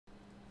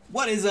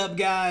What is up,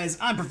 guys?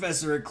 I'm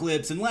Professor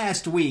Eclipse, and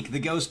last week the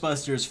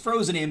Ghostbusters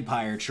Frozen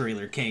Empire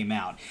trailer came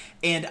out,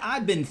 and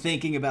I've been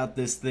thinking about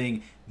this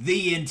thing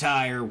the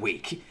entire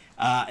week.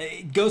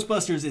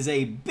 Ghostbusters is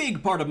a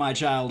big part of my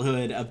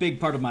childhood, a big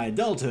part of my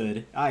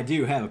adulthood. I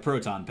do have a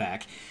proton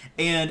pack,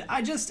 and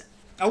I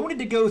wanted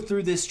to go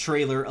through this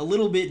trailer a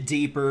little bit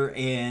deeper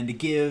and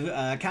give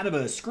kind of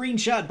a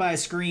screenshot by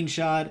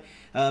screenshot,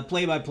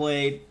 play by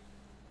play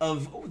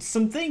of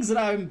some things that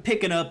I'm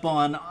picking up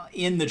on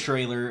in the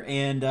trailer,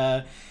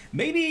 and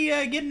maybe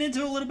getting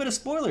into a little bit of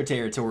spoiler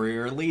territory,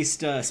 or at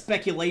least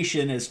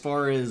speculation as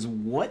far as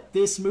what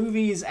this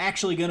movie is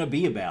actually going to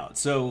be about.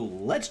 So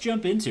let's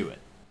jump into it.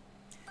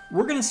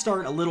 We're going to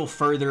start a little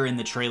further in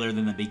the trailer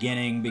than the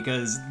beginning,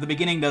 because the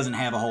beginning doesn't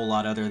have a whole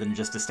lot other than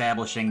just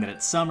establishing that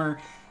it's summer,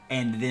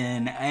 and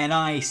then an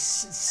ice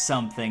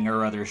something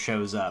or other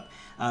shows up.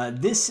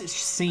 This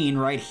scene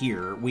right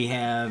here, we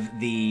have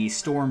the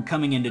storm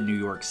coming into New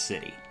York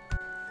City.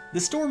 The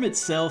storm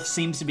itself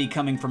seems to be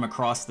coming from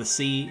across the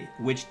sea,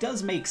 which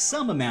does make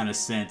some amount of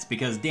sense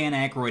because Dan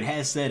Aykroyd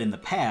has said in the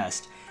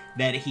past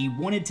that he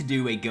wanted to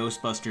do a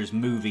Ghostbusters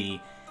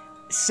movie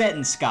set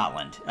in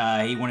Scotland.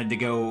 He wanted to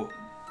go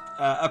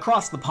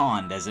across the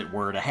pond, as it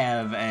were, to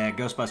have a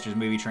Ghostbusters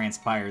movie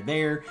transpire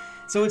there.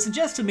 So it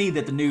suggests to me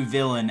that the new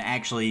villain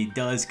actually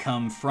does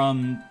come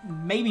from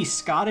maybe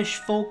Scottish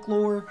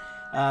folklore,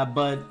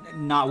 but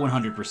not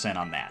 100%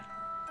 on that.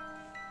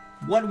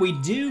 What we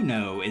do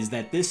know is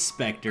that this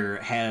Spectre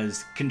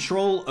has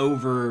control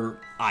over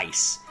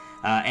ice,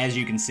 as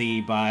you can see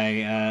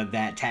by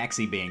that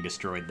taxi being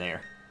destroyed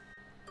there.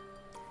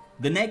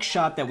 The next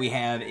shot that we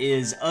have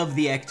is of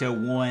the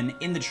Ecto-1.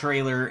 In the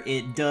trailer,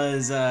 it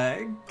does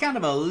kind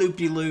of a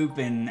loop-de-loop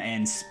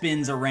and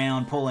spins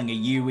around, pulling a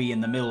Yui in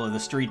the middle of the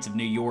streets of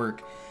New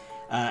York.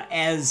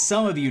 As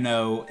some of you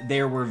know,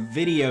 there were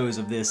videos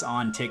of this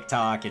on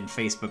TikTok and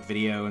Facebook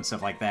video and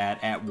stuff like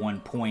that at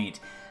one point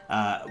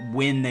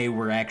when they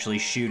were actually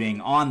shooting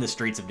on the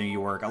streets of New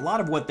York. A lot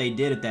of what they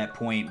did at that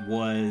point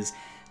was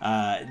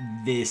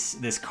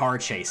this car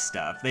chase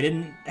stuff. They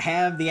didn't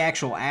have the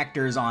actual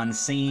actors on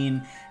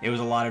scene. It was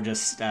a lot of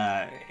just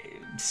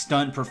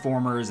stunt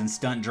performers and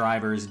stunt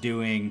drivers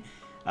doing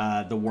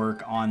the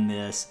work on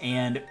this.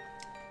 And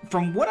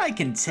from what I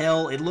can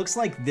tell, it looks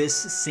like this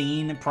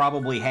scene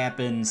probably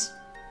happens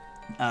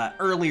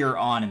earlier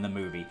on in the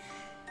movie.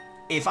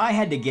 If I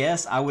had to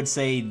guess, I would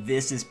say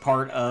this is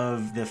part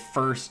of the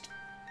first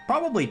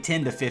probably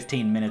 10 to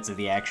 15 minutes of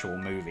the actual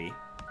movie.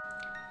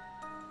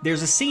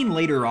 There's a scene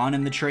later on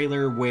in the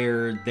trailer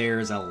where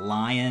there's a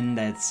lion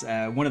that's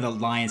one of the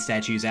lion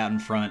statues out in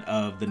front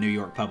of the New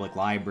York Public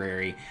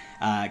Library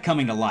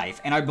coming to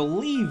life. And I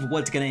believe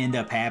what's going to end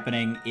up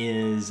happening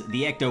is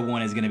the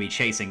Ecto-1 is going to be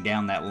chasing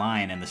down that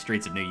lion in the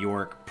streets of New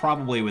York,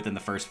 probably within the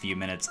first few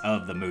minutes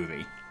of the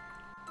movie.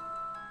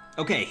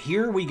 Okay,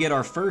 here we get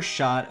our first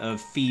shot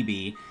of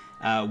Phoebe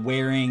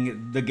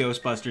wearing the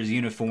Ghostbusters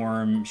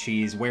uniform.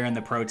 She's wearing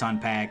the proton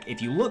pack.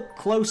 If you look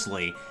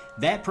closely,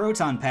 that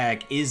proton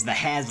pack is the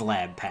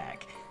HasLab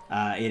pack.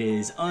 It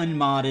is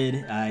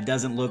unmodded. It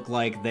doesn't look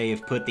like they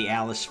have put the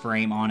Alice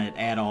frame on it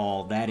at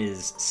all. That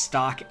is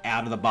stock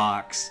out of the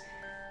box,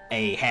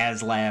 a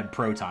HasLab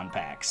proton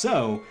pack.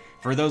 So,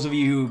 for those of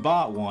you who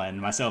bought one,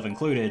 myself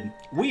included,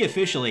 we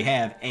officially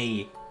have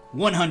a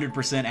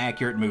 100%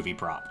 accurate movie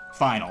prop.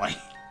 Finally.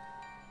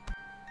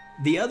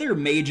 The other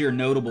major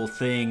notable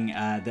thing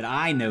that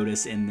I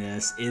notice in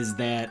this is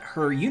that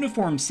her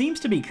uniform seems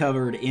to be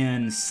covered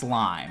in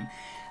slime.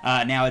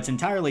 Now, it's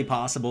entirely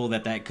possible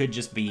that that could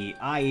just be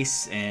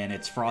ice and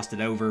it's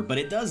frosted over, but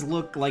it does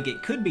look like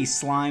it could be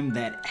slime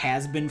that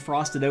has been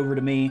frosted over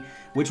to me,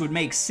 which would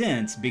make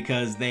sense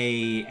because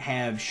they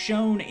have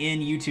shown in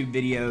YouTube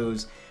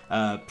videos,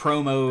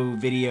 promo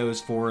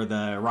videos for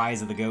the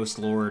Rise of the Ghost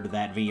Lord,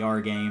 that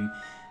VR game,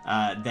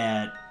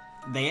 that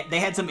they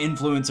had some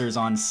influencers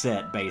on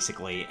set,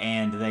 basically,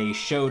 and they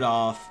showed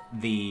off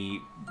the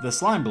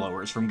slime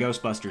blowers from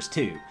Ghostbusters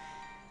 2.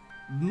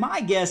 My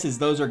guess is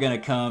those are going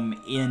to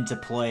come into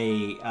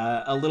play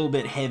a little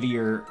bit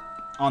heavier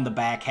on the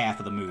back half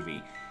of the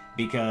movie,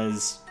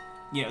 because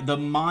the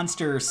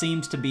monster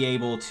seems to be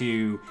able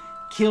to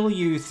kill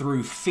you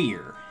through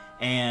fear,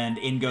 and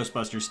in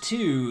Ghostbusters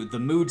 2, the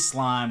mood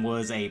slime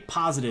was a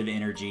positive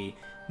energy.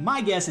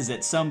 My guess is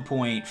at some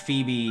point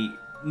Phoebe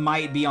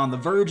might be on the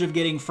verge of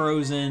getting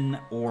frozen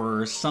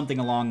or something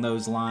along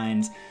those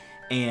lines,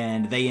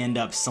 and they end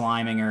up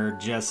sliming her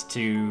just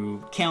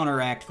to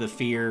counteract the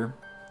fear.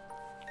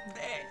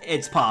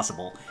 It's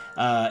possible.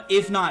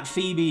 If not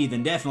Phoebe,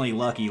 then definitely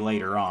Lucky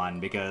later on,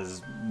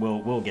 because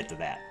we'll get to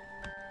that.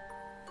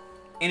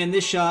 And in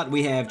this shot,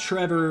 we have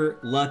Trevor,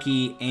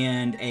 Lucky,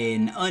 and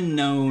an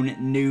unknown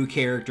new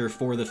character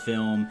for the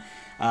film.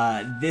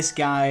 This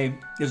guy,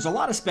 there's a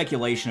lot of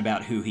speculation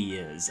about who he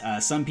is.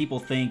 Some people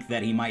think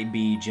that he might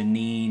be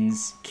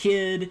Janine's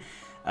kid.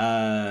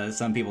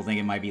 Some people think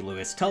it might be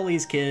Louis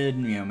Tully's kid.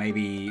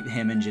 Maybe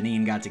him and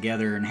Janine got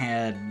together and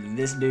had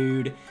this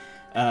dude.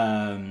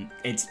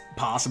 It's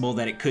possible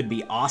that it could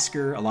be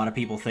Oscar. A lot of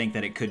people think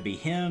that it could be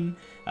him,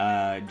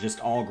 just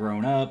all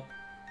grown up.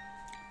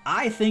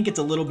 I think it's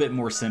a little bit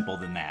more simple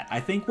than that. I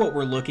think what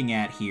we're looking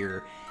at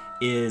here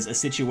is a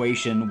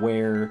situation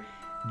where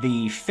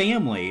the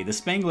family, the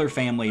Spengler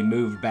family,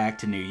 moved back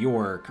to New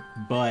York,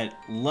 but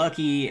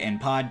Lucky and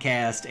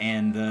Podcast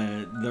and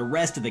the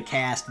rest of the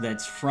cast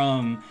that's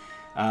from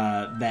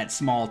that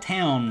small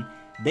town,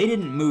 they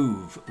didn't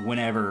move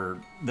whenever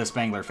the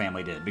Spengler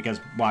family did, because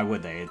why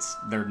would they?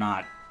 They're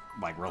not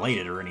like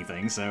related or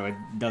anything, so it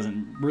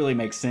doesn't really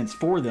make sense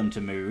for them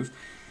to move.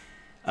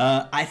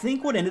 I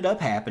think what ended up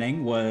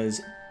happening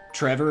was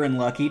Trevor and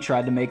Lucky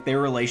tried to make their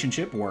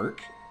relationship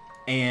work,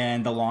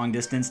 and the long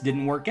distance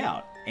didn't work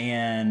out.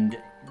 And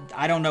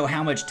I don't know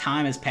how much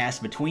time has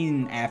passed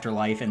between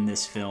Afterlife and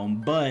this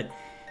film, but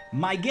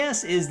my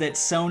guess is that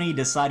Sony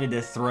decided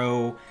to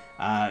throw,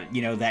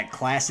 that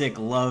classic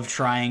love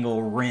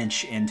triangle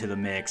wrench into the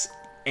mix.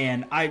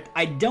 And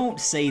I don't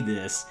say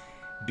this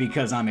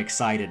because I'm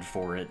excited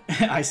for it.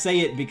 I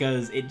say it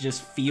because it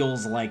just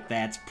feels like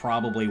that's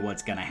probably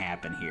what's going to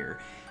happen here.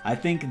 I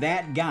think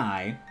that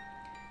guy,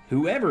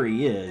 whoever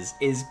he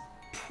is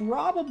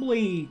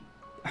probably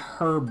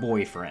her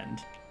boyfriend.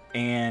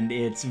 And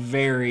it's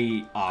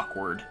very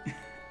awkward.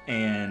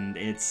 And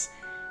it's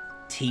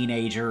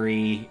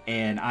teenagery.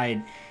 And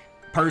I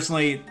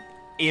personally,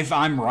 if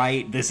I'm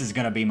right, this is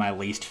going to be my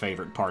least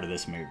favorite part of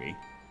this movie.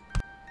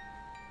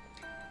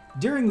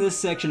 During this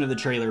section of the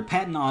trailer,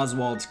 Patton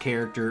Oswalt's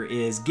character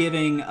is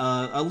giving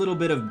a little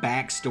bit of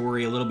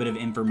backstory, a little bit of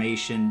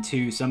information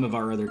to some of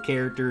our other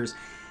characters.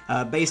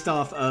 Based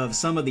off of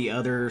some of the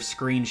other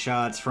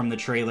screenshots from the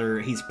trailer,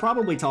 he's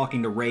probably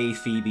talking to Ray,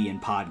 Phoebe,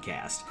 and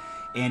Podcast.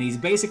 And he's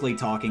basically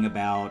talking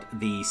about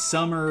the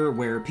summer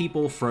where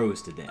people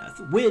froze to death,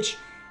 which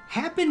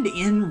happened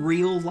in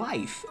real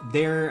life.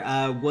 There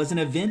was an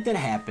event that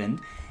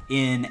happened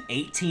in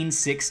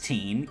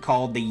 1816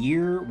 called the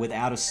Year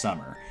Without a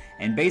Summer.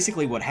 And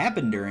basically what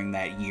happened during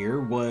that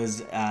year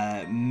was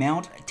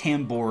Mount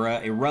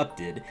Tambora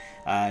erupted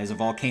as a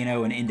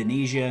volcano in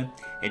Indonesia.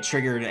 It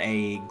triggered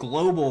a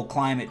global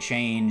climate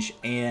change,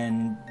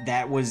 and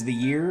that was the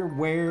year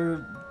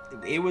where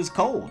it was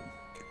cold.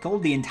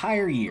 Cold the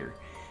entire year.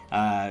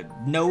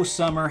 No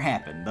summer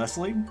happened,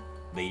 thusly,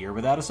 the Year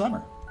Without a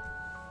Summer.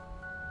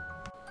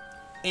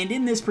 And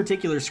in this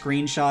particular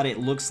screenshot, it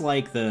looks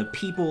like the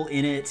people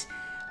in it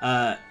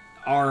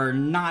are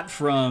not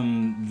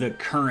from the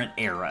current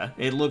era.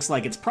 It looks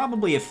like it's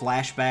probably a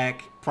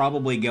flashback,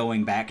 probably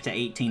going back to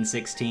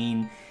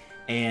 1816,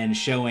 and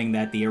showing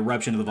that the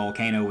eruption of the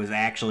volcano was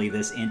actually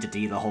this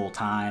entity the whole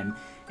time,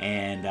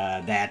 and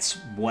that's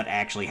what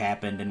actually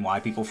happened and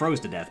why people froze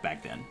to death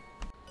back then.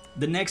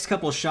 The next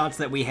couple shots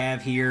that we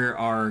have here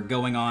are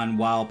going on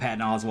while Patton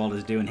Oswalt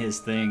is doing his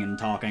thing and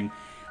talking.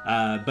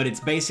 But it's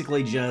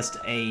basically just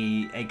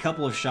a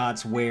couple of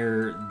shots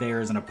where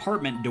there's an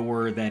apartment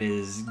door that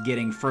is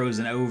getting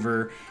frozen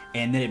over,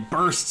 and then it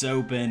bursts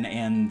open,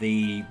 and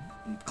the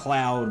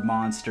cloud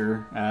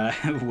monster,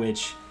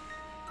 which...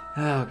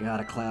 Oh god,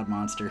 a cloud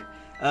monster.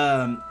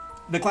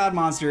 The cloud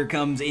monster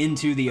comes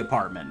into the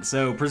apartment.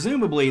 So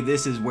presumably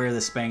this is where the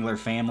Spengler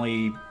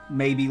family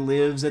maybe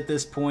lives at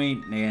this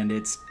point, and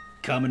it's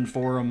coming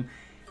for them.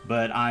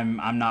 But I'm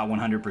not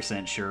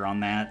 100% sure on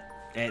that.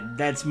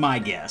 That's my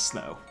guess,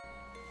 though.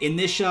 In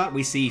this shot,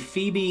 we see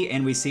Phoebe,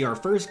 and we see our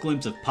first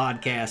glimpse of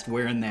Podcast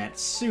wearing that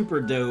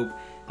super dope,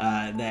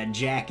 that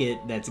jacket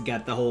that's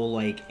got the whole,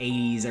 like,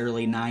 80s,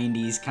 early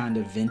 90s kind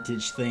of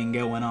vintage thing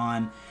going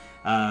on.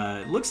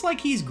 Looks like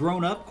he's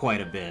grown up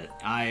quite a bit.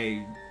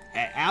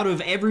 Out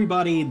of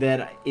everybody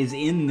that is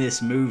in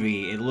this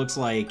movie, it looks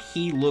like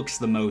he looks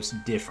the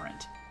most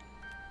different.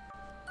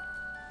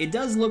 It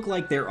does look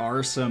like there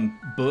are some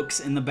books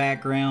in the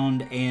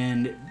background,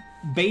 and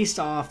based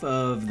off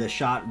of the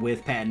shot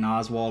with Patton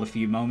Oswalt a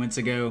few moments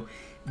ago,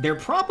 they're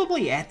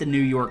probably at the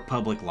New York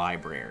Public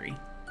Library.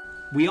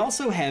 We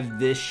also have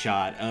this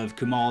shot of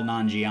Kumail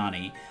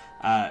Nanjiani.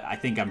 I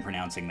think I'm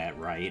pronouncing that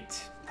right,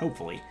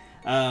 hopefully.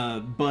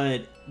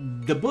 But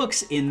the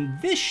books in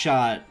this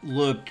shot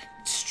look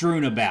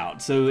strewn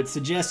about, so it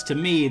suggests to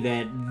me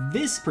that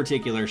this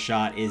particular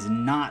shot is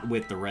not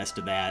with the rest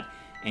of that,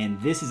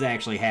 and this is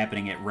actually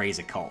happening at Ray's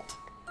occult.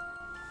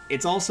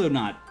 It's also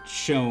not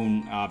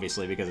shown,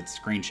 obviously, because it's a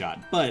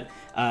screenshot, but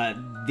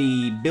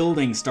the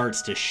building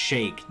starts to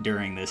shake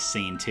during this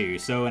scene too,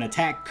 so an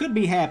attack could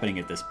be happening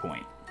at this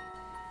point.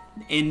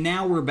 And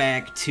now we're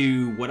back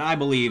to what I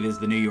believe is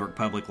the New York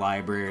Public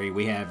Library.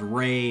 We have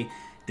Ray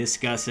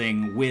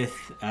discussing with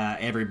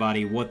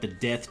everybody what the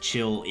death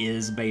chill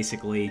is,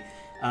 basically,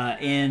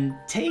 and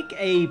take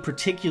a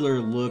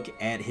particular look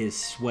at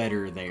his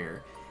sweater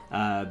there,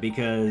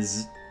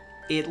 because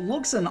it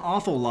looks an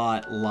awful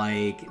lot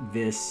like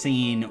this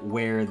scene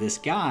where this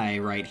guy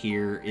right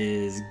here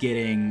is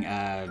getting,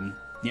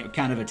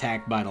 kind of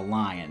attacked by the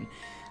lion.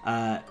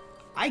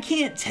 I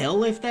can't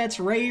tell if that's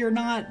Ray or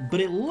not, but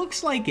it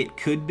looks like it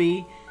could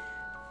be.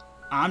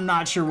 I'm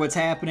not sure what's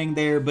happening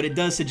there, but it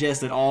does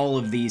suggest that all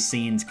of these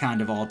scenes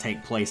kind of all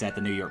take place at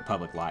the New York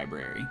Public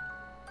Library.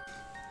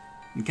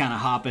 I'm kind of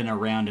hopping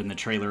around in the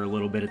trailer a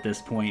little bit at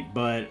this point,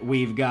 but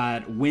we've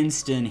got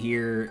Winston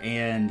here,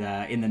 and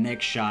in the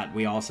next shot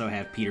we also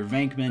have Peter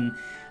Venkman.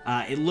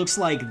 It looks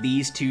like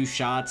these two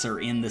shots are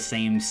in the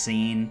same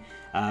scene,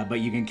 but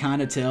you can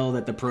kind of tell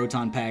that the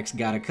proton pack's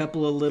got a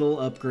couple of little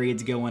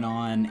upgrades going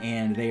on,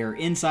 and they are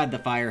inside the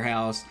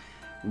firehouse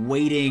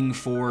waiting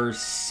for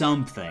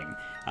something,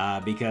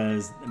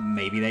 because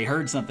maybe they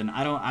heard something.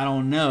 I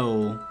don't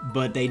know,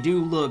 but they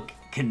do look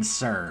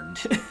concerned.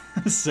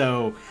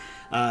 So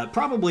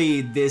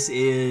probably this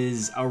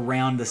is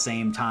around the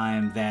same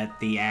time that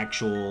the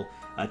actual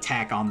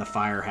attack on the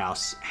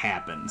firehouse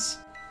happens.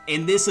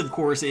 And this, of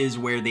course, is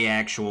where the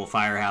actual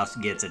firehouse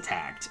gets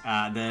attacked.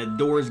 The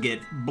doors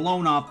get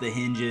blown off the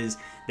hinges.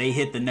 They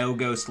hit the No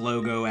Ghost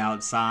logo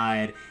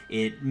outside.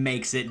 It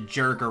makes it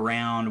jerk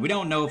around. We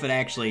don't know if it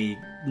actually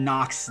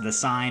knocks the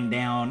sign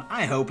down.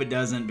 I hope it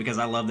doesn't, because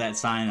I love that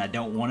sign and I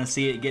don't want to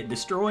see it get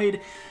destroyed.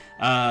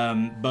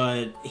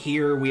 But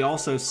here we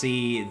also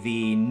see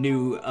the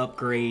new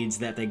upgrades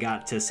that they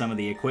got to some of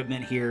the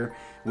equipment here.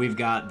 We've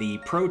got the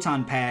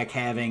proton pack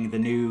having the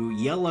new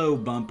yellow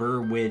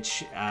bumper,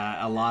 which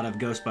a lot of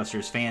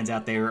Ghostbusters fans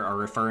out there are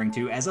referring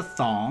to as a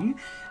thong,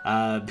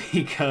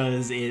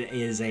 because it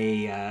is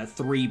a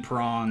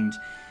three-pronged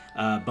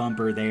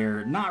bumper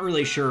there. Not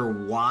really sure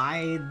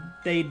why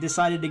they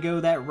decided to go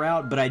that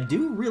route, but I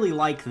do really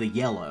like the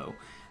yellow.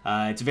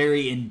 It's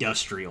very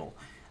industrial.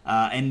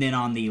 And then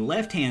on the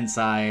left-hand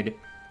side,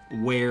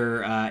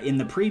 where in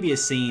the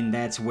previous scene,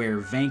 that's where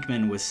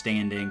Venkman was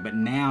standing, but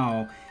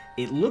now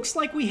it looks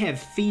like we have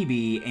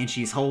Phoebe, and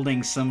she's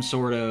holding some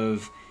sort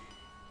of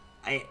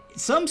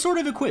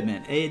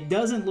equipment. It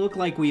doesn't look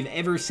like we've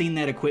ever seen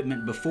that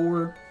equipment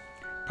before.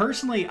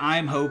 Personally,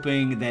 I'm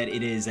hoping that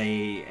it is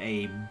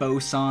a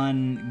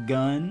boson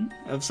gun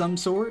of some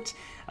sort,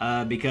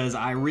 because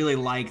I really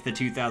like the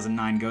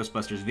 2009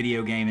 Ghostbusters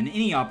video game, and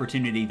any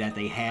opportunity that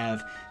they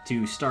have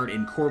to start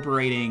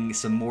incorporating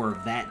some more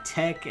of that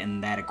tech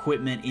and that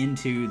equipment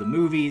into the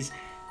movies,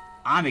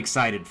 I'm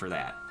excited for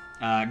that.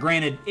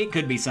 Granted, it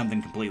could be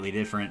something completely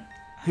different.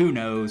 Who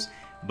knows?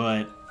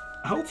 But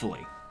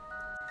hopefully.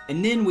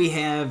 And then we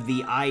have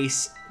the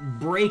ice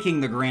breaking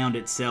the ground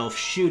itself,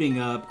 shooting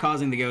up,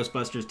 causing the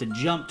Ghostbusters to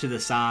jump to the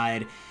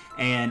side,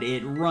 and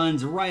it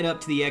runs right up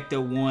to the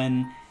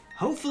Ecto-1.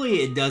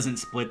 Hopefully it doesn't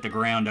split the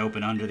ground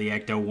open under the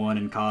Ecto-1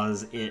 and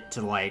cause it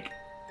to, like,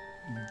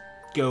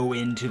 go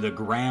into the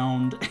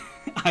ground.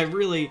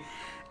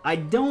 I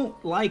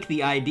don't like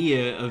the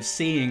idea of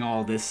seeing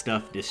all this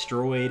stuff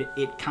destroyed.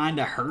 It kind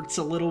of hurts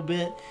a little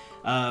bit,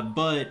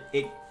 but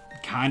it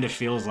kind of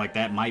feels like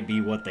that might be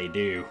what they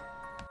do.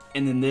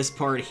 And then this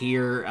part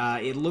here,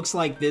 it looks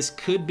like this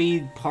could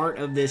be part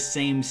of this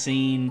same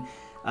scene.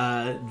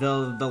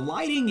 The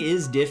lighting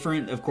is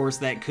different. Of course,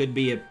 that could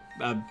be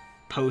a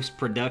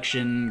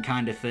post-production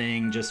kind of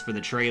thing just for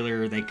the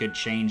trailer. They could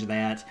change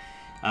that.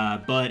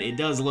 But it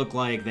does look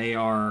like they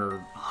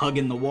are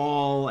hugging the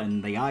wall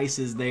and the ice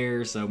is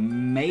there, so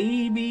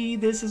maybe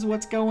this is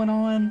what's going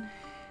on.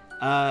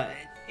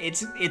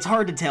 It's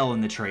hard to tell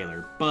in the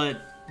trailer,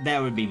 but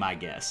that would be my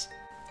guess.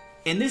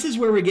 And this is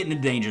where we get into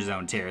Danger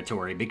Zone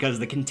territory, because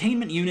the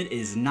containment unit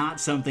is not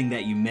something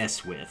that you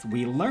mess with.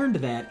 We learned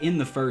that in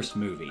the first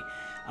movie.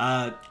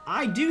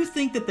 I do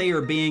think that they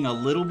are being a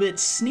little bit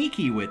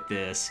sneaky with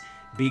this,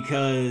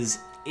 because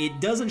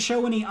it doesn't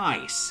show any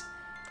ice.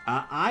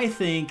 I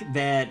think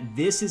that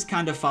this is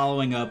kind of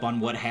following up on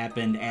what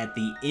happened at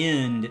the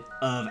end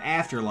of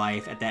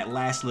Afterlife, at that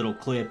last little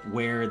clip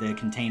where the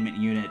containment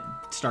unit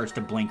starts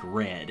to blink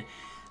red.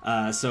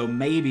 So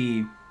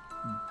maybe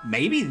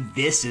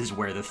this is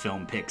where the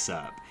film picks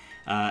up,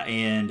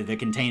 and the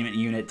containment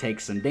unit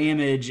takes some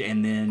damage,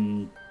 and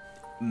then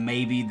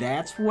maybe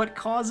that's what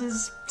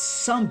causes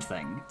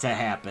something to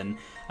happen.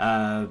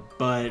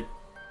 But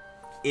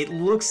it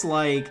looks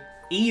like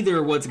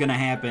either what's going to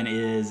happen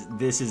is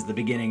this is the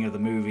beginning of the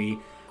movie,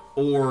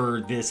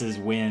 or this is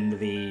when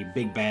the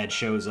big bad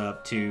shows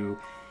up to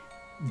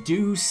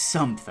do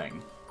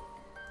something.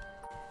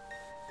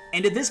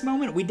 And at this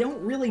moment, we don't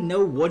really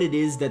know what it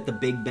is that the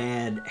big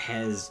bad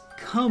has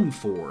come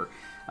for.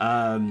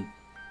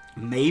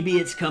 Maybe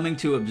it's coming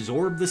to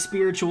absorb the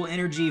spiritual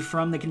energy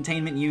from the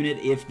containment unit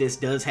if this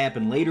does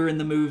happen later in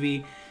the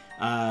movie.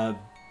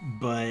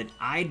 But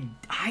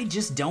I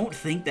just don't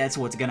think that's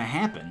what's going to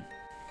happen.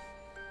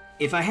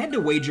 If I had to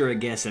wager a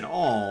guess at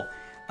all,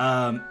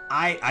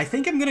 I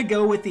think I'm going to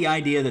go with the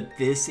idea that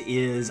this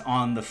is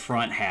on the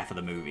front half of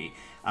the movie.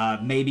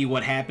 Maybe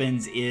what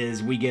happens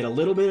is we get a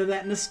little bit of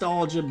that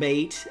nostalgia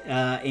bait,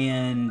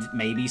 and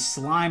maybe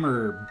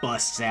Slimer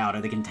busts out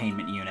of the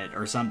containment unit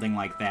or something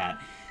like that.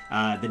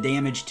 The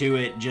damage to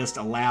it just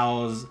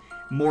allows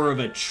more of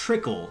a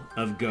trickle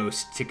of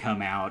ghosts to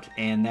come out,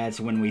 and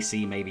that's when we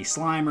see maybe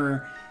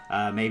Slimer,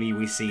 maybe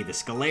we see the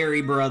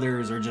Scoleri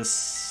brothers, or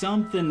just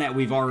something that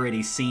we've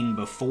already seen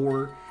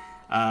before,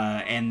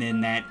 and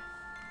then that,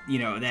 you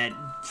know, that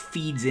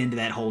feeds into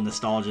that whole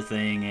nostalgia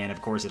thing, and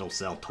of course it'll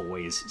sell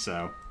toys,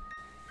 so.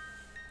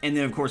 And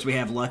then of course we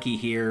have Lucky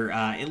here.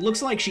 It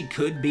looks like she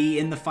could be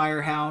in the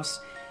firehouse.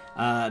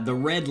 The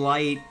red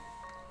light,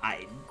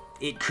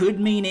 it could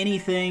mean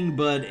anything,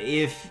 but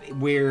if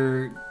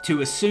we're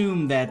to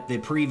assume that the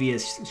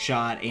previous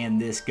shot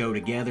and this go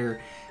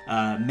together,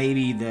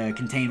 maybe the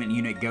containment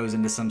unit goes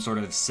into some sort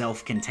of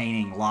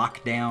self-containing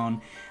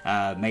lockdown.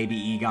 Maybe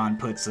Egon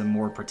put some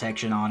more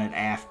protection on it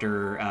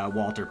after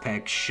Walter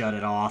Peck shut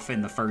it off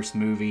in the first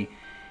movie.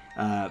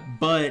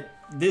 But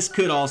this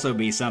could also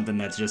be something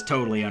that's just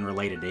totally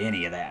unrelated to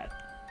any of that.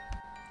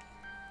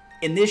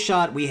 In this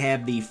shot, we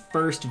have the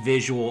first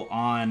visual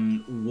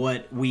on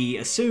what we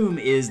assume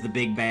is the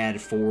big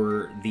bad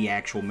for the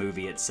actual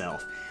movie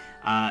itself.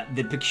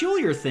 The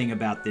peculiar thing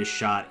about this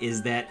shot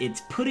is that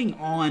it's putting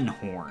on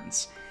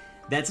horns.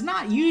 That's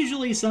not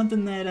usually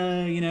something that,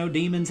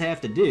 demons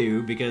have to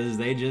do, because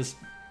they just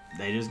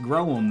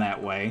grow them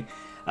that way.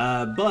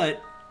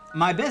 But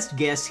my best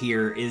guess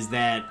here is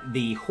that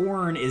the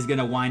horn is going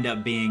to wind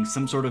up being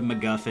some sort of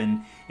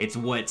MacGuffin. It's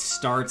what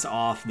starts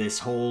off this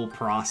whole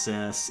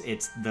process.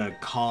 It's the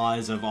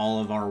cause of all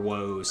of our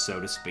woes,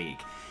 so to speak.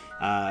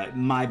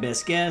 My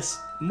best guess,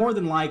 more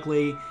than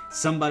likely,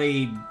 some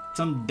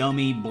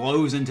dummy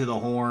blows into the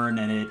horn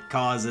and it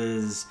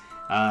causes,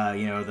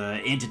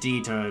 the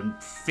entity to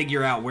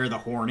figure out where the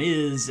horn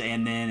is,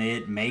 and then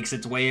it makes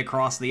its way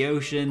across the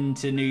ocean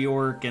to New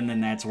York, and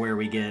then that's where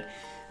we get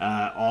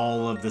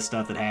all of the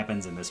stuff that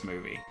happens in this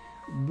movie.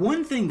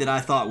 One thing that I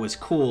thought was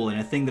cool, and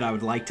a thing that I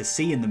would like to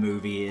see in the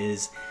movie,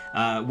 is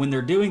when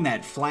they're doing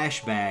that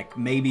flashback,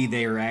 maybe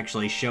they're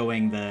actually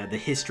showing the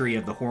history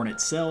of the horn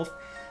itself.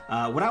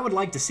 What I would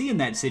like to see in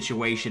that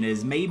situation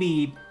is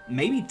maybe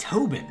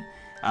Tobin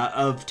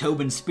of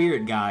Tobin's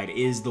Spirit Guide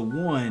is the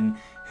one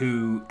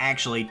who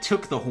actually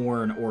took the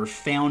horn or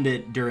found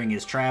it during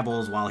his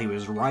travels while he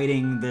was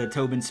writing the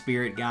Tobin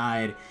Spirit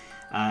Guide.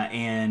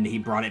 And he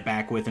brought it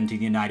back with him to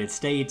the United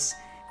States,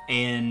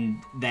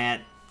 and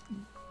that,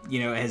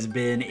 has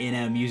been in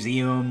a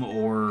museum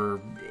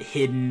or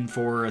hidden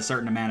for a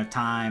certain amount of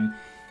time,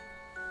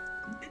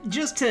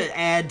 just to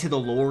add to the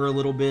lore a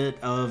little bit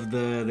of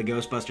the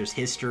Ghostbusters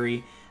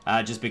history,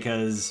 just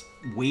because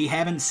we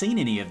haven't seen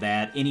any of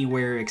that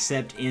anywhere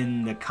except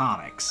in the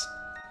comics.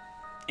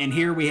 And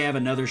here we have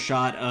another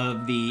shot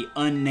of the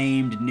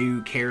unnamed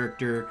new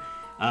character.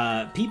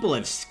 People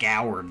have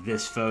scoured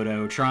this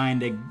photo trying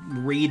to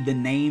read the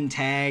name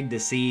tag to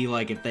see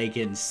if they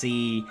can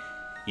see,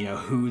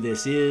 who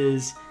this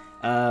is.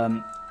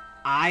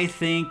 I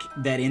think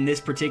that in this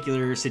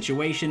particular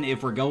situation,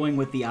 if we're going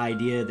with the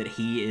idea that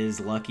he is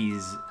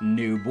Lucky's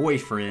new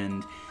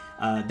boyfriend,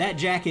 that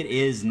jacket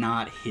is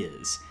not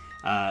his.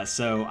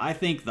 So I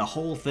think the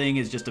whole thing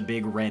is just a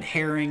big red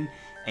herring,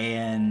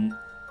 and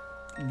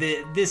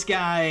this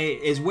guy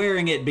is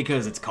wearing it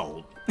because it's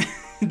cold.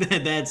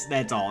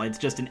 That's all. It's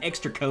just an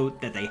extra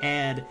coat that they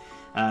had,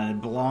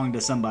 belonged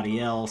to somebody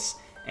else,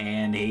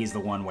 and he's the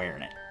one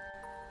wearing it.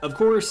 Of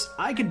course,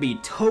 I could be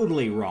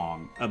totally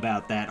wrong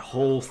about that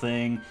whole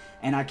thing,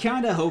 and I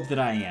kind of hope that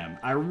I am.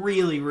 I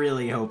really,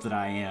 really hope that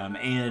I am,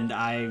 and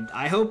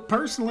I hope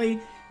personally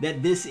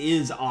that this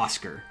is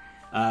Oscar,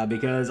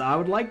 because I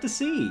would like to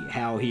see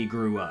how he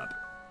grew up.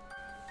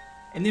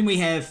 And then we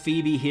have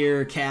Phoebe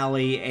here,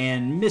 Callie,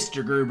 and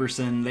Mr.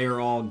 Gruberson.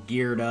 They're all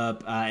geared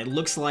up. It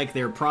looks like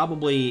they're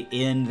probably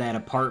in that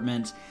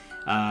apartment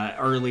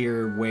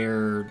earlier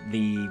where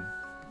the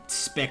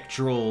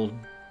spectral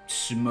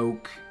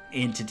smoke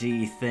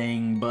entity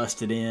thing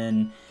busted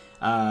in.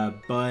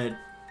 But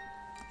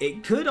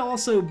it could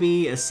also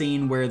be a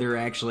scene where they're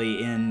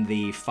actually in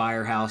the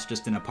firehouse,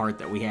 just in a part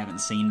that we haven't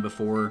seen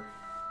before.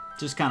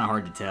 Just kind of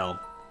hard to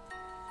tell.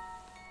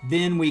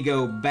 Then we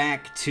go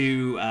back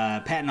to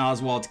Patton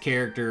Oswalt's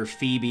character,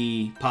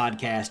 Phoebe,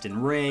 Podcast,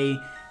 and Ray.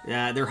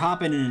 They're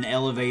hopping in an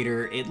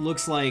elevator. It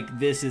looks like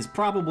this is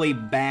probably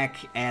back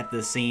at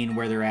the scene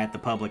where they're at the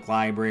public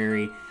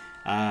library.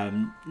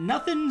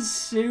 Nothing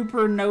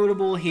super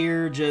notable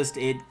here, just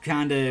it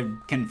kind of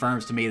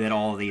confirms to me that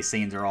all of these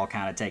scenes are all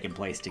kind of taking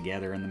place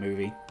together in the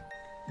movie.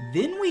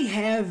 Then we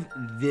have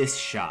this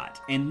shot,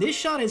 and this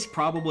shot is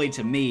probably,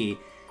 to me,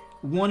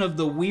 one of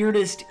the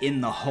weirdest in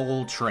the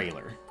whole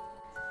trailer.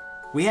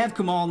 We have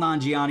Kumail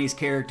Nanjiani's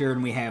character,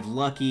 and we have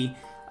Lucky.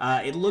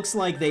 It looks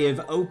like they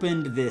have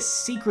opened this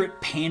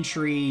secret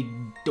pantry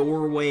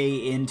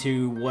doorway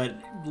into what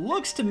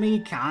looks to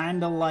me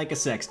kind of like a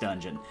sex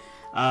dungeon.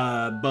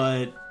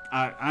 But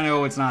I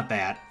know it's not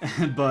that.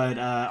 But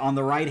on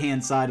the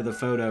right-hand side of the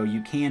photo,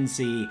 you can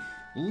see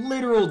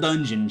literal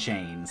dungeon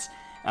chains.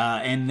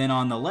 And then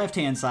on the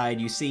left-hand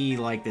side, you see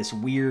like this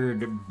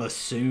weird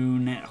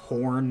bassoon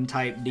horn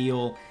type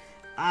deal.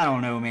 I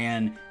don't know,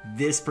 man.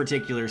 This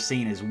particular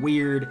scene is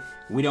weird.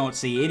 We don't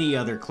see any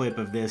other clip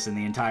of this in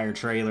the entire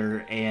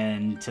trailer,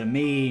 and to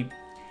me,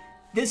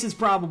 this is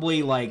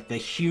probably like the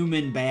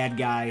human bad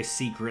guy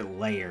secret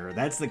lair.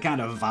 That's the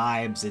kind of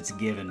vibes it's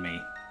given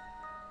me.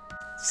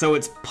 So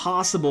it's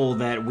possible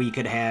that we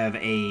could have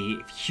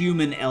a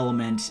human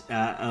element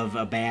of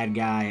a bad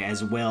guy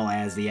as well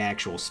as the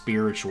actual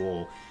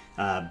spiritual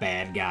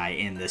bad guy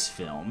in this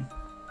film.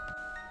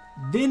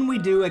 Then we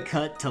do a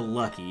cut to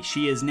Lucky.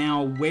 She is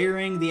now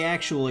wearing the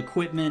actual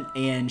equipment,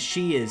 and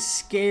she is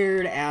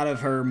scared out of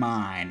her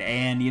mind.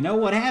 And you know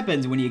what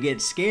happens when you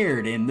get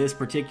scared in this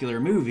particular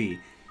movie?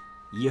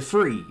 You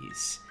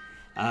freeze.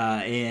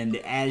 And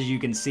as you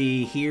can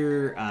see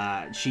here,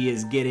 she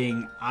is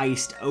getting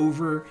iced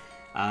over.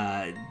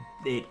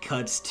 It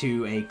cuts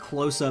to a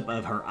close-up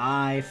of her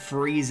eye,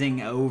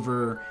 freezing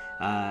over.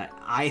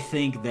 I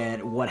think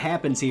that what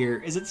happens here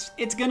is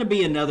it's going to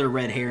be another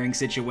red herring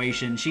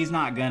situation. She's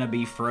not going to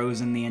be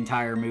frozen the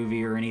entire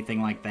movie or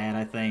anything like that,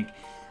 I think.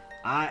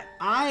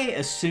 I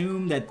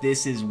assume that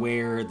this is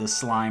where the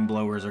slime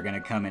blowers are going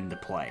to come into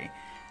play.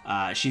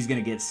 She's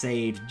going to get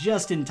saved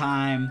just in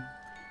time.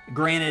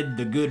 Granted,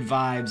 the good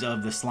vibes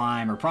of the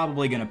slime are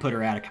probably going to put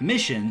her out of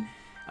commission,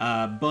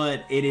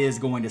 but it is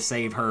going to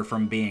save her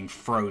from being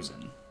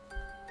frozen.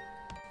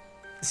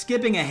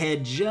 Skipping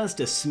ahead just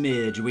a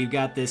smidge, we've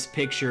got this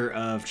picture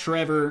of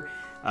Trevor,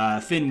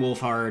 Finn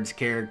Wolfhard's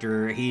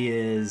character. He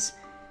is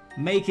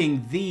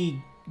making the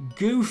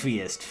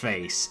goofiest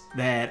face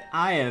that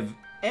I have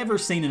ever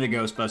seen in a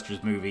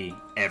Ghostbusters movie,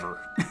 ever.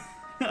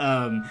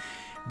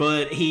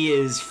 But he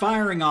is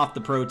firing off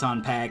the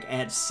proton pack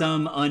at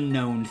some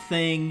unknown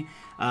thing.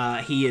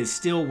 He is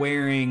still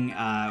wearing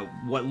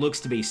what looks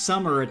to be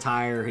summer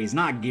attire. He's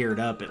not geared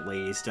up, at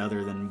least,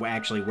 other than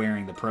actually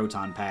wearing the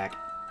proton pack.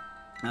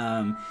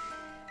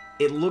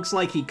 It looks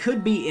like he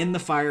could be in the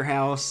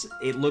firehouse.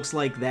 It looks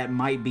like that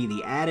might be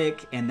the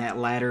attic, and that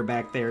ladder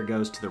back there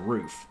goes to the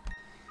roof.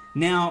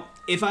 Now,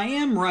 if I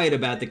am right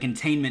about the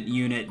containment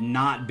unit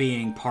not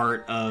being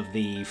part of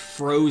the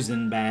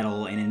Frozen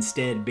battle and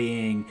instead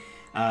being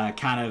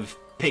kind of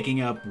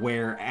picking up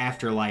where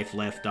Afterlife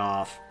left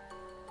off,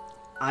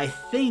 I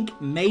think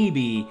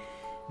maybe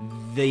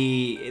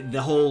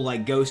the whole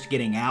like ghost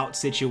getting out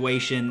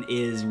situation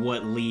is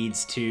what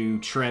leads to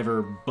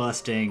Trevor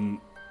busting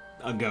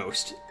a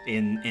ghost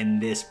in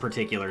this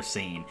particular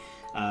scene.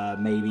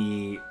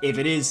 Maybe if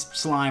it is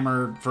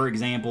Slimer, for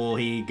example,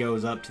 he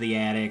goes up to the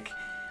attic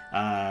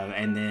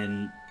and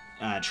then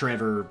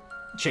Trevor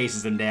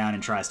chases him down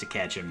and tries to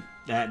catch him.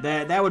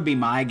 That would be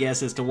my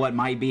guess as to what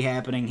might be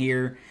happening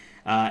here,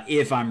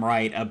 if I'm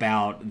right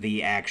about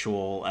the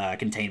actual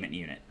containment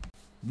unit.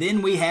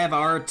 Then we have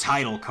our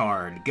title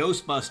card,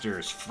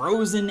 Ghostbusters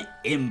Frozen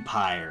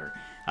Empire.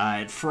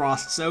 It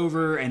frosts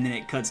over, and then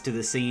it cuts to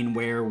the scene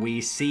where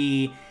we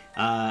see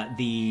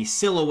the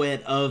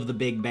silhouette of the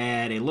big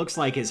bad. It looks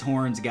like his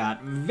horns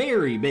got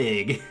very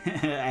big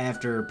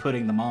after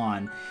putting them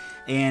on.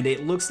 And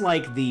it looks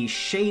like the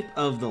shape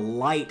of the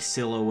light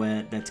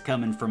silhouette that's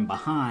coming from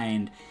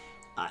behind,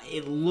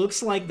 it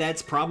looks like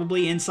that's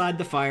probably inside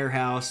the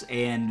firehouse,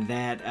 and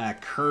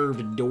that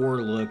curved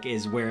door look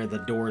is where the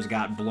doors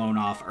got blown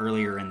off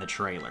earlier in the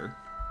trailer.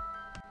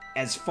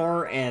 As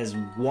far as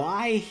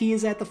why he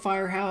is at the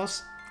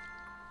firehouse,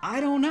 I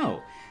don't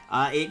know.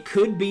 It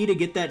could be to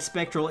get that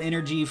spectral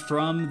energy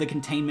from the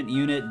containment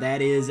unit.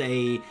 That is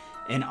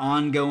an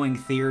ongoing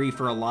theory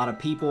for a lot of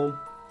people.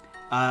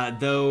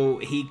 Though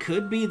he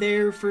could be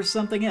there for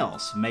something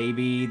else.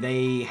 Maybe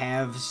they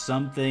have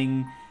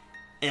something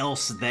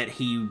else that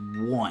he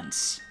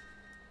wants.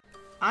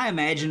 I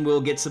imagine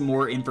we'll get some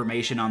more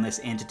information on this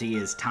entity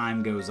as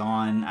time goes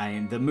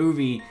on. The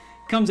movie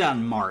comes out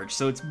in March,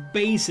 so it's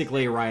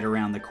basically right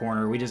around the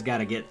corner. We just got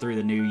to get through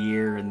the new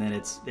year, and then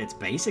it's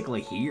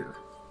basically here.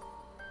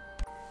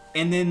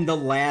 And then the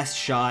last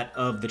shot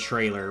of the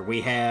trailer,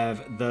 we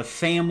have the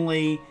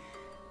family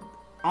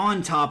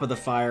on top of the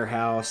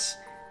firehouse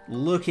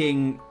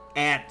looking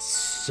at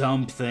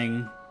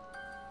something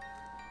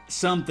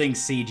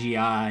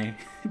CGI,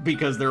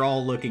 because they're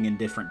all looking in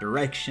different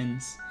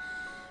directions.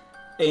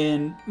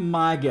 And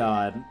my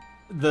God,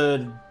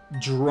 the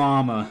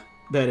drama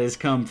that has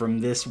come from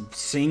this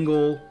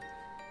single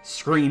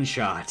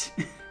screenshot.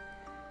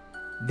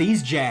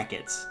 These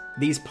jackets,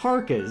 these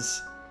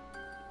parkas,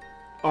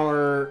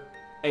 are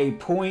a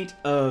point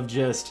of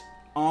just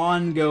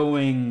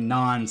ongoing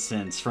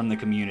nonsense from the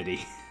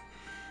community.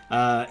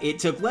 It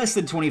took less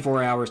than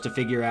 24 hours to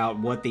figure out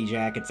what the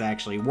jackets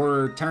actually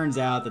were. Turns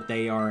out that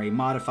they are a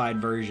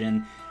modified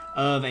version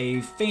of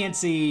a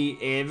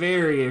fancy,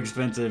 very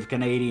expensive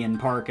Canadian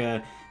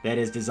parka that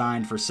is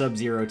designed for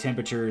sub-zero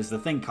temperatures. The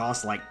thing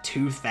costs like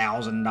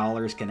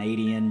 $2,000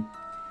 Canadian.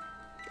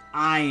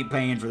 I ain't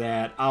paying for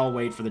that. I'll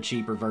wait for the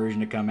cheaper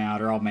version to come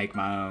out, or I'll make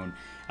my own.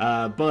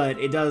 But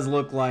it does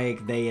look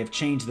like they have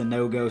changed the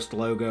No Ghost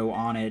logo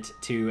on it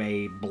to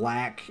a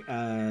black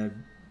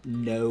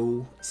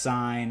no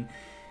sign,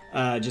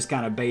 just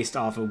kind of based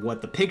off of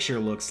what the picture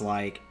looks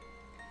like.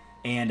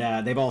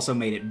 And they've also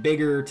made it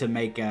bigger to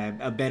make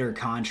a better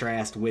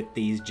contrast with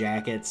these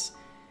jackets.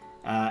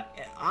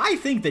 I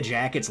think the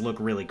jackets look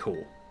really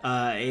cool.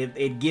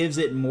 It gives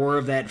it more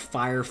of that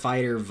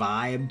firefighter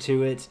vibe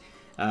to it.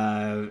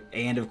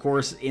 And of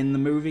course, in the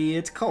movie,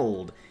 it's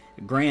cold.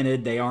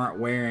 Granted, they aren't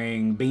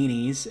wearing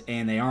beanies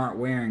and they aren't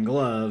wearing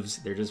gloves.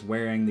 They're just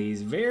wearing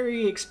these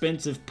very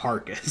expensive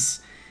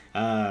parkas.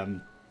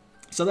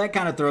 So that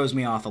kind of throws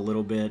me off a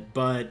little bit,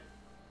 but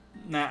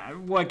Nah,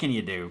 what can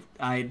you do?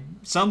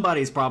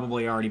 Somebody's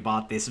probably already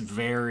bought this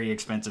very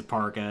expensive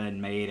parka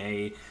and made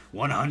a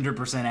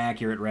 100%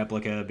 accurate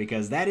replica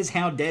because that is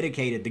how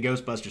dedicated the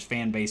Ghostbusters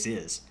fan base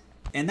is.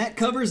 And that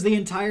covers the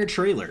entire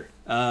trailer,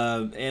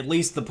 at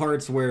least the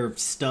parts where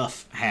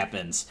stuff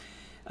happens.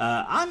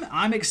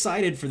 I'm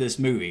excited for this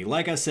movie.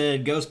 Like I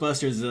said,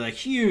 Ghostbusters is a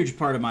huge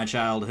part of my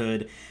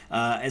childhood.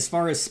 As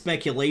far as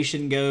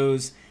speculation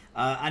goes,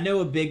 I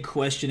know a big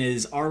question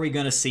is, are we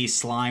going to see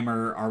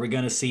Slimer? Are we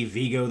going to see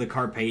Vigo the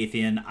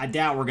Carpathian? I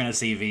doubt we're going to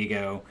see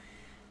Vigo.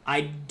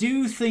 I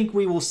do think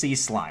we will see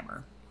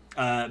Slimer.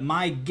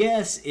 My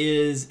guess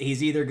is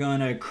he's either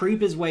going to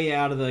creep his way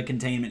out of the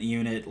containment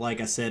unit,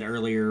 like I said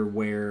earlier,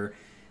 where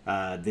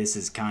this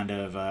is kind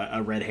of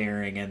a red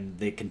herring and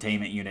the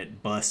containment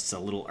unit busts a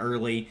little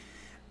early,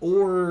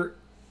 or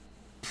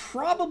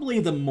probably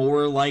the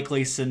more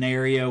likely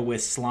scenario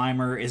with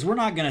Slimer is we're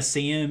not going to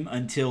see him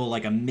until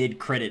like a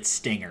mid-credit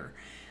stinger.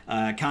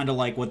 Kind of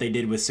like what they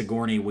did with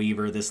Sigourney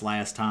Weaver this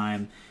last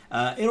time.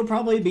 It'll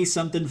probably be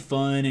something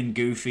fun and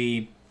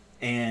goofy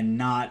and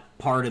not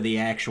part of the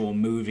actual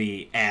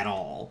movie at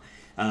all.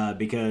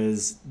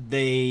 Because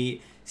they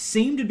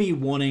seem to be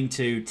wanting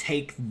to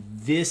take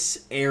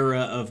this era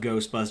of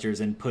Ghostbusters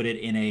and put it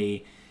in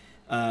a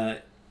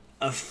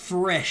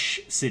fresh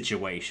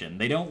situation.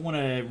 They don't want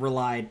to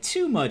rely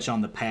too much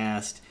on the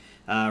past,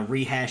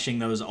 rehashing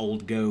those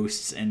old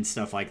ghosts and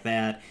stuff like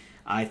that.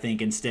 I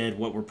think instead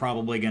what we're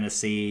probably going to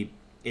see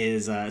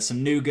is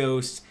some new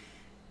ghosts.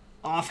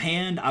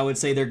 Offhand, I would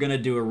say they're going to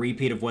do a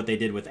repeat of what they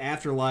did with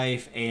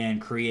Afterlife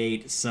and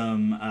create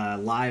some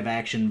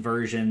live-action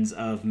versions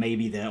of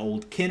maybe the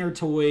old Kenner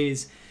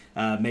toys.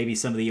 Maybe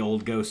some of the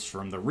old ghosts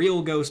from the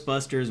real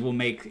Ghostbusters will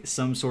make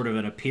some sort of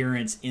an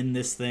appearance in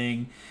this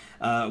thing.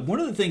 One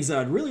of the things that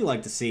I'd really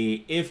like to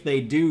see if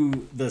they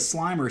do the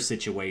Slimer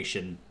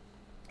situation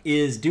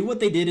is do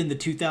what they did in the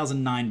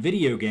 2009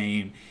 video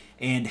game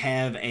and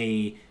have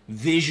a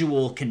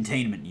visual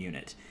containment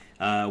unit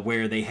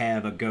where they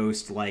have a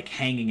ghost like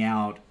hanging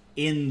out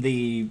in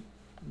the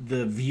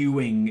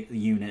viewing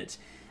unit.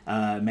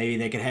 Maybe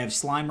they could have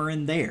Slimer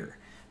in there.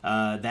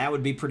 That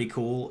would be pretty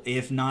cool.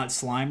 If not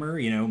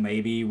Slimer,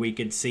 maybe we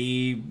could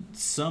see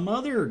some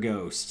other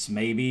ghosts.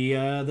 Maybe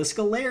the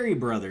Scoleri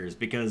brothers,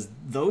 because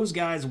those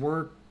guys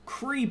were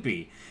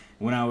creepy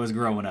when I was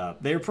growing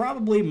up. They're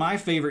probably my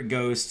favorite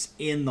ghosts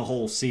in the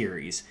whole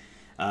series,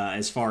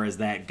 as far as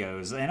that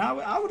goes. And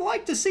I would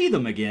like to see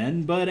them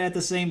again, but at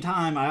the same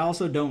time, I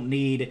also don't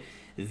need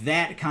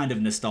that kind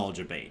of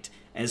nostalgia bait.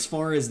 As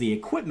far as the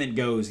equipment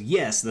goes,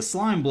 yes, the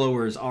slime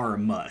blowers are a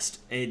must.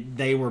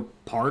 They were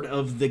part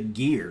of the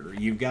gear.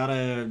 You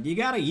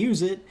gotta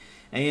use it,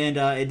 and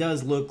it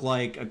does look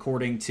like,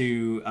 according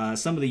to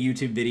some of the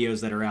YouTube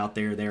videos that are out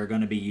there, they're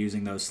going to be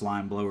using those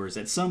slime blowers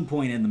at some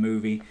point in the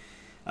movie.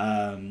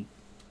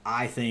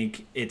 I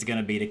think it's going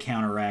to be to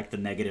counteract the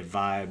negative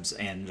vibes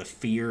and the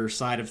fear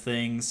side of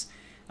things.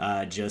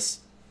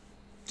 Just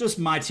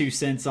my 2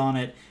 cents on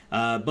it,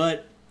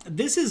 but.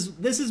 This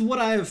is what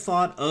I have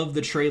thought of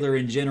the trailer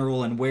in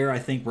general and where I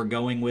think we're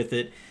going with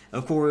it.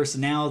 Of course,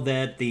 now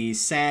that the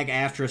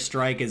SAG-AFTRA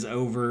strike is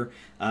over,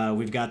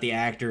 we've got the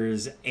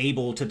actors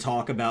able to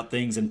talk about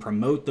things and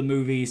promote the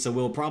movie, so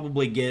we'll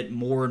probably get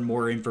more and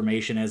more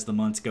information as the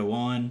months go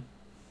on.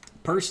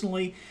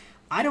 Personally,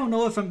 I don't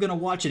know if I'm going to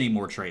watch any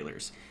more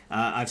trailers.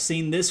 I've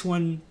seen this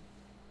one,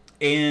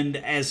 and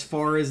as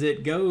far as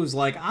it goes,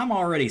 like, I'm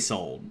already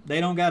sold.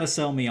 They don't got to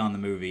sell me on the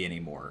movie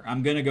anymore.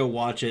 I'm going to go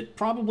watch it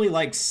probably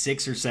like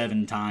 6 or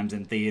 7 times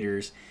in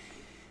theaters.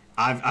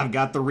 I've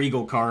got the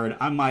Regal card.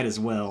 I might as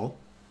well.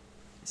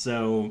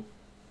 So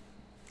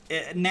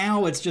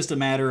now it's just a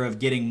matter of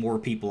getting more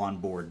people on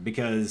board,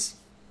 because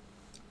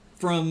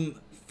from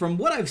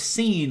what I've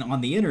seen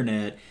on the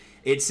internet,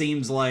 it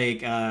seems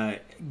like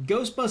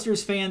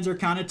Ghostbusters fans are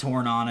kind of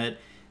torn on it.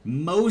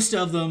 Most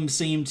of them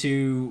seem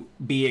to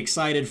be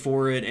excited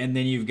for it, and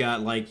then you've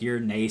got like your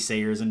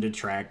naysayers and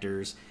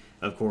detractors,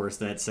 of course,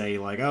 that say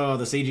like, oh,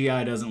 the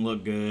CGI doesn't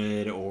look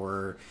good,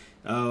 or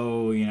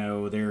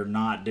oh, they're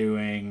not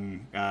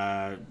doing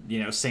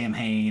Sam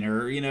Hain,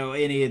 or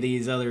any of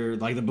these other,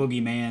 like the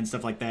Boogeyman,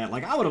 stuff like that.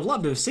 Like, I would have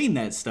loved to have seen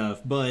that stuff,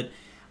 but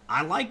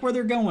I like where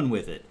they're going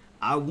with it.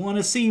 I want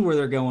to see where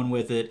they're going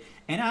with it,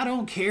 and I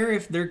don't care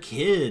if they're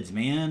kids,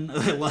 man.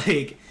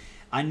 Like,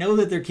 I know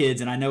that they're kids,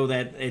 and I know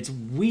that it's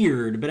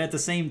weird, but at the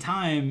same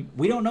time,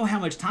 we don't know how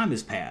much time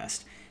has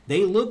passed.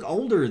 They look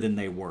older than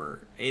they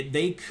were.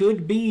 They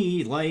could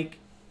be, like,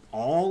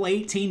 all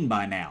 18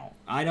 by now.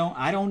 I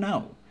don't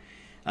know.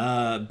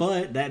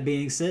 But that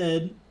being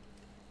said,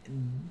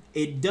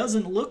 it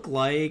doesn't look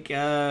like,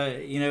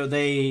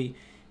 they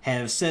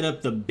have set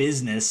up the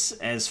business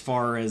as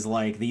far as,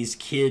 like, these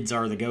kids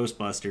are the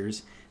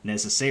Ghostbusters,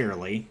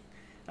 necessarily.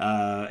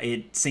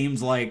 It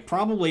seems like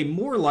probably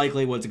more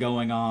likely what's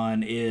going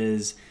on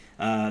is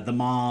the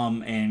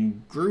mom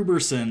and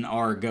Gruberson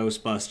are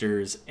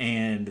Ghostbusters,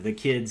 and the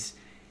kids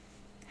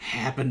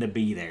happen to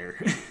be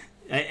there.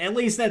 At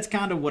least that's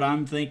kind of what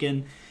I'm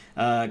thinking,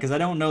 because I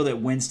don't know that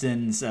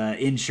Winston's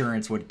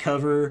insurance would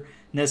cover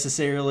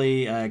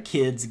necessarily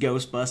kids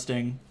ghost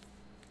busting.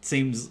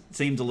 Seems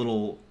a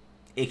little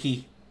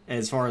icky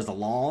as far as the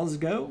laws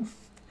go,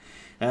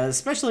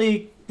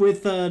 especially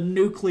with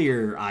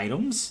nuclear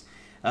items.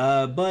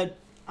 But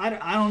I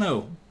don't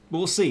know.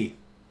 We'll see.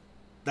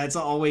 That's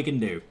all we can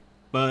do.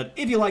 But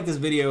if you like this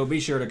video, be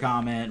sure to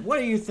comment. What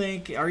do you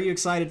think? Are you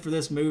excited for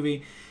this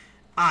movie?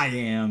 I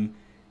am.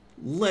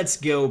 Let's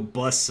go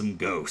bust some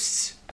ghosts.